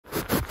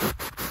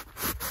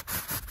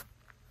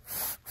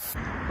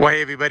Well,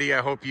 hey everybody,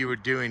 I hope you are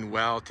doing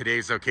well.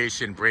 Today's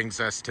location brings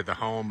us to the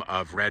home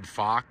of Red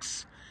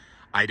Fox.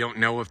 I don't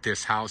know if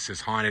this house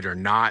is haunted or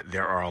not.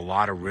 There are a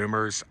lot of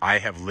rumors. I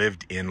have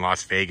lived in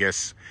Las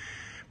Vegas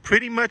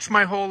pretty much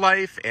my whole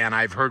life, and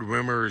I've heard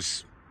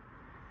rumors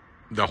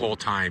the whole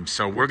time.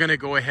 So we're going to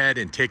go ahead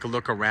and take a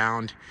look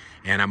around,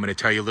 and I'm going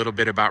to tell you a little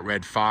bit about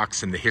Red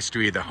Fox and the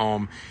history of the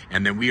home,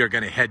 and then we are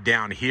going to head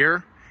down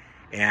here,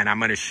 and I'm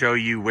going to show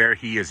you where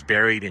he is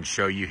buried and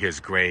show you his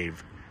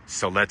grave.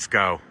 So let's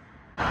go.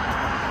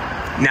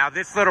 Now,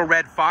 this little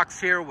Red Fox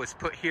here was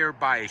put here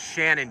by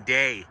Shannon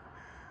Day,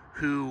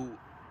 who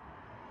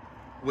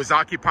was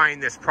occupying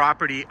this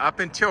property up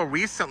until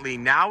recently.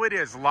 Now it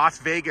is Las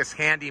Vegas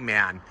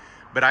Handyman,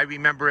 but I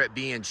remember it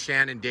being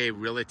Shannon Day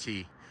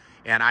Realty.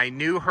 And I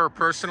knew her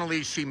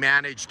personally. She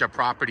managed a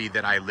property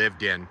that I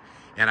lived in.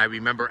 And I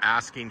remember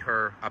asking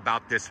her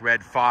about this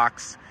Red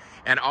Fox.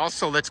 And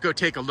also, let's go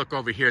take a look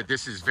over here.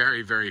 This is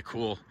very, very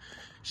cool.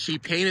 She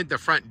painted the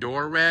front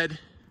door red,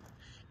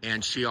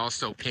 and she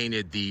also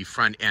painted the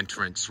front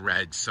entrance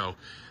red. So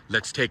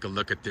let's take a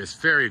look at this.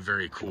 Very,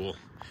 very cool.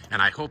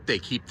 And I hope they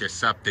keep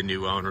this up, the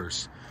new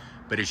owners.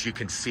 But as you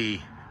can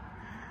see,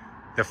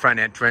 the front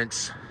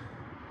entrance,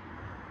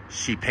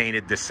 she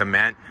painted the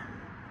cement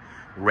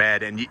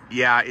red. And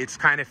yeah, it's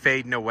kind of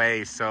fading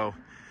away. So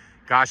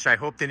gosh, I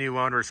hope the new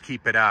owners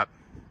keep it up,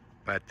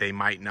 but they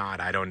might not.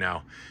 I don't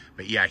know.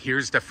 But yeah,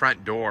 here's the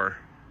front door.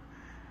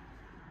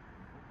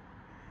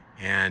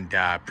 And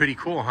pretty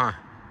cool, huh?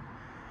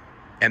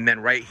 And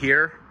then right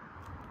here,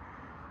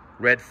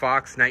 Red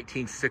Fox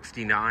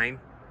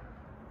 1969.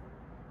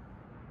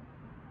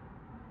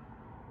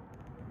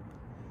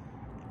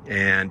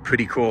 And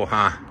pretty cool,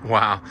 huh?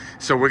 Wow.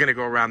 So we're gonna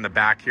go around the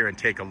back here and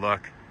take a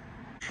look.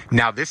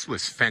 Now this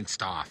was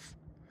fenced off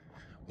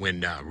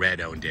when Red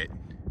owned it.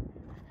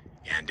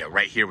 And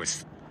right here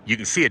was, you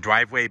can see a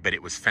driveway, but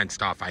it was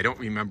fenced off. I don't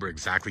remember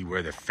exactly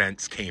where the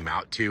fence came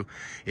out to.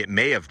 It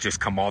may have just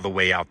come all the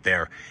way out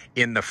there.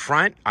 In the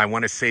front, I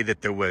want to say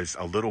that there was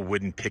a little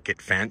wooden picket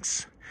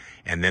fence,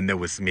 and then there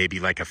was maybe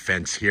like a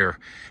fence here.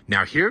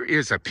 Now here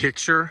is a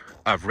picture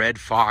of Red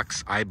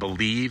Fox, I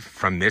believe,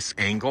 from this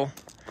angle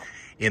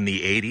in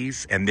the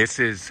 80s. And this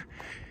is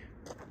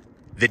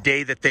the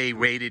day that they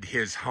raided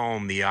his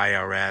home, the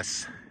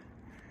IRS.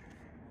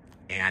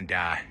 And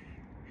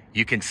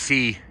you can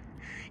see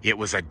it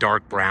was a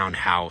dark brown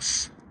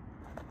house.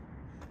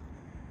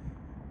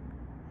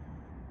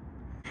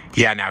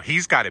 Yeah, now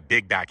he's got a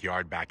big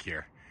backyard back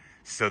here.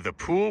 So the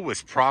pool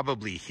was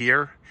probably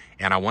here.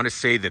 And I want to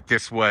say that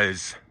this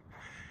was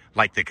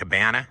like the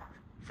cabana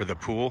for the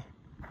pool.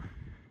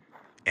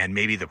 And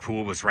maybe the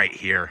pool was right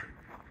here,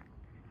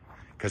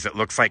 because it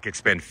looks like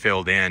it's been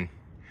filled in.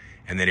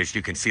 And then as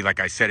you can see,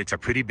 like I said, it's a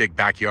pretty big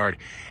backyard.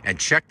 And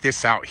check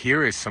this out.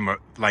 Here is some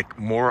like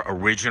more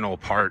original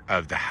part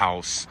of the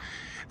house.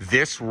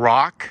 This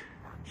rock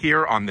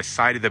here on the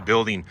side of the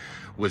building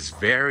was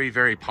very,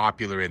 very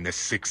popular in the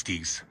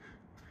 60s.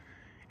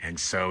 And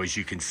so as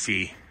you can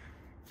see,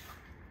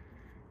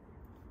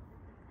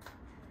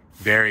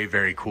 very,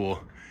 very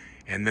cool.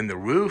 And then the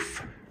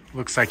roof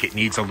looks like it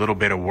needs a little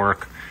bit of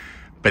work.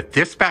 But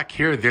this back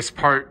here, this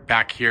part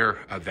back here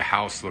of the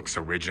house looks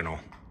original.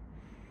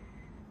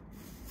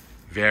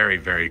 Very,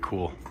 very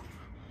cool.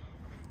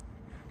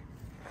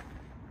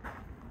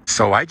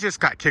 So I just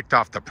got kicked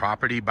off the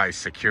property by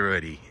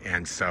security,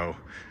 and so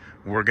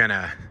we're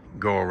gonna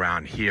go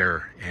around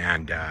here.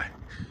 And yeah,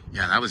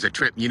 that was a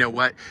trip. You know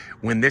what?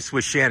 When this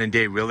was Shannon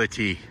Day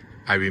Realty,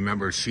 I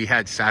remember she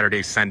had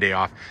Saturday, Sunday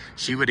off.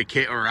 She would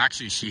have, or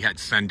actually she had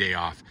Sunday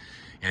off,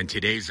 and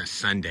today's a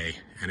Sunday,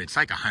 and it's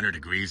like 100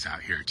 degrees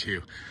out here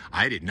too.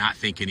 I did not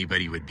think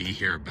anybody would be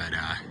here, but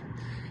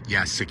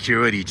yeah,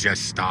 security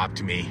just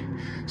stopped me.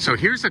 So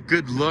here's a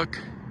good look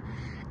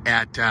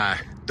at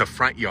the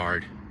front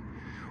yard,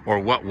 or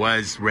what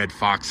was Red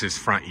Fox's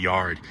front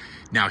yard.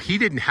 Now, he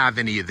didn't have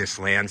any of this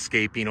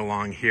landscaping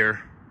along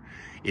here.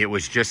 It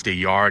was just a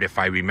yard, if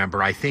I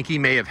remember. I think he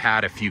may have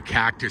had a few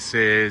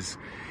cactuses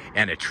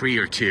and a tree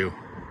or two.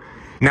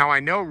 Now, I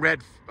know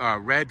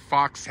Red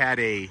Fox had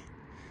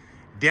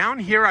down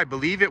here, I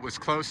believe it was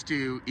close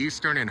to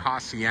Eastern and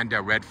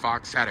Hacienda, Red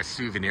Fox had a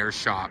souvenir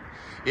shop.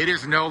 It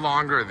is no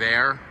longer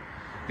there.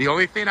 The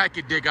only thing I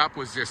could dig up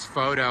was this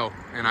photo,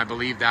 and I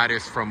believe that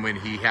is from when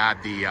he had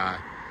the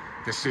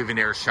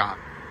souvenir shop.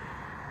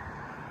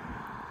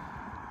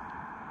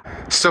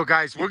 So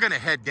guys, we're gonna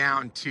head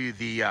down to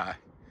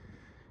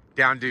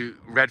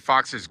Red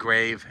Fox's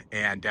grave,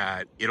 and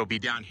it'll be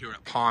down here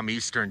at Palm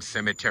Eastern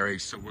Cemetery.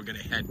 So we're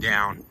gonna head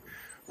down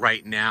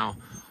right now.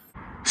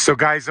 So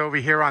guys, over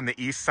here on the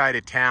east side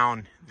of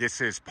town, this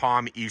is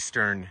Palm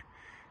Eastern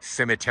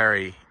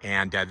Cemetery,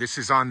 and this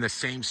is on the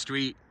same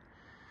street,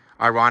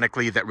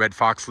 ironically, that Red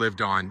Fox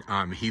lived on.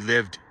 He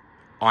lived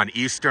on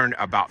Eastern,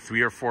 about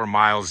 3 or 4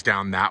 miles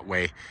down that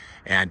way.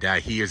 And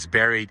he is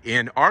buried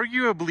in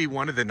arguably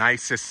one of the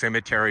nicest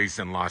cemeteries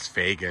in Las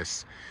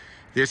Vegas.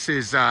 This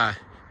is,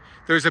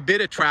 there's a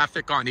bit of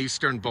traffic on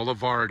Eastern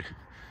Boulevard,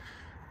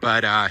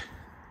 but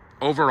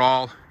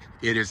overall,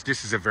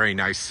 This is a very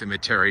nice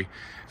cemetery,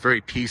 very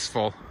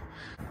peaceful.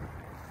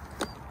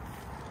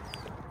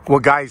 Well,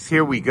 guys,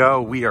 here we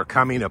go. We are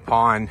coming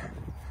upon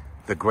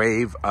the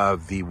grave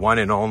of the one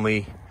and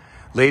only,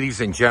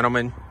 ladies and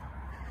gentlemen,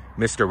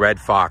 Mr. Red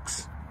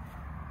Foxx.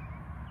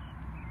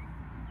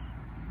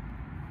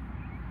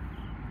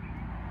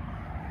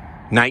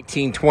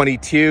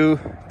 (1922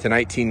 to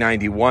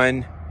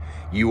 1991).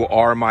 You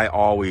are my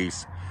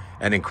always.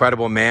 An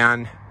incredible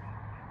man,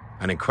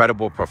 an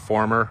incredible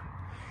performer.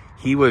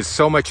 He was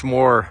so much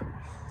more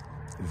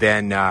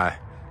than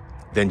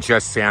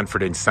just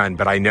Sanford and Son,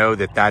 but I know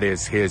that that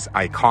is his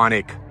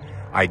iconic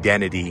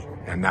identity,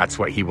 and that's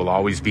what he will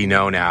always be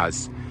known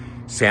as,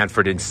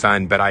 Sanford and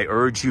Son. But I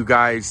urge you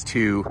guys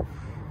to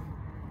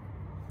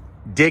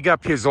dig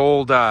up his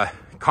old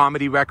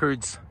comedy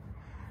records.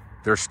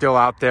 They're still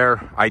out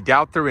there. I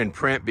doubt they're in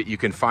print, but you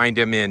can find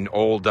them in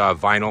old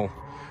vinyl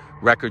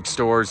record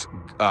stores.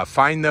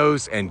 Find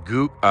those and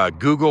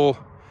Google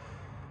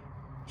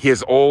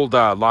his old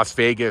Las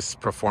Vegas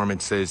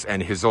performances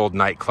and his old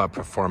nightclub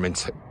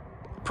performances.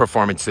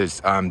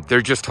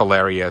 They're just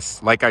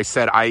hilarious. Like I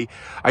said, I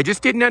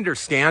just didn't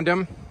understand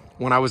him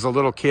when I was a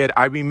little kid.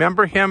 I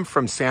remember him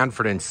from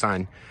Sanford and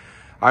Son.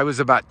 I was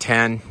about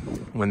 10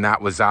 when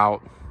that was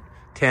out,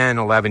 10,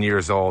 11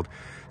 years old.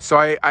 So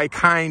I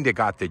kind of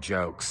got the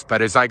jokes.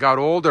 But as I got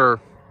older,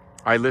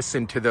 I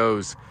listened to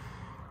those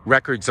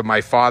records of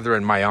my father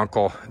and my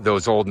uncle,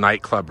 those old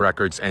nightclub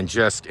records, and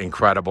just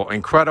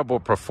incredible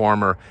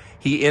performer.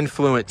 He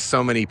influenced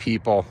so many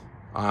people.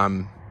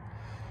 You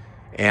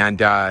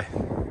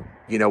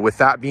know, with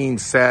that being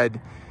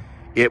said,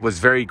 it was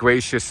very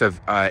gracious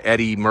of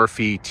Eddie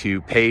Murphy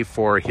to pay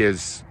for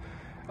his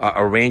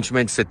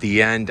arrangements at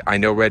the end. I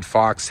know Red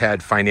Foxx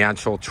had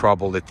financial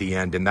trouble at the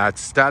end, and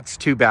that's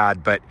too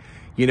bad. But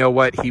you know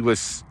what? He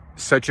was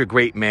such a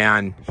great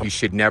man. He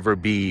should never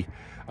be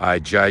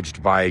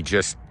judged by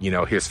just, you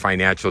know, his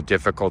financial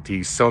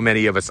difficulties. So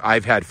many of us,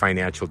 I've had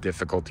financial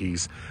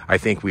difficulties. I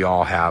think we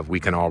all have. We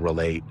can all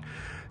relate.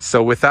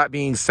 So with that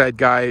being said,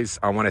 guys,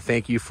 I want to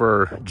thank you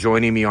for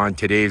joining me on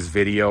today's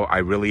video. I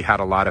really had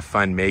a lot of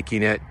fun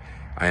making it,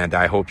 and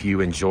I hope you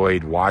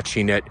enjoyed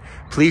watching it.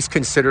 Please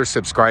consider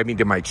subscribing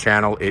to my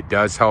channel. It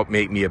does help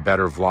make me a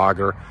better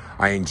vlogger.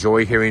 I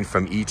enjoy hearing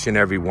from each and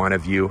every one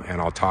of you,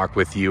 and I'll talk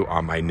with you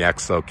on my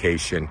next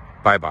location.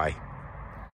 Bye-bye.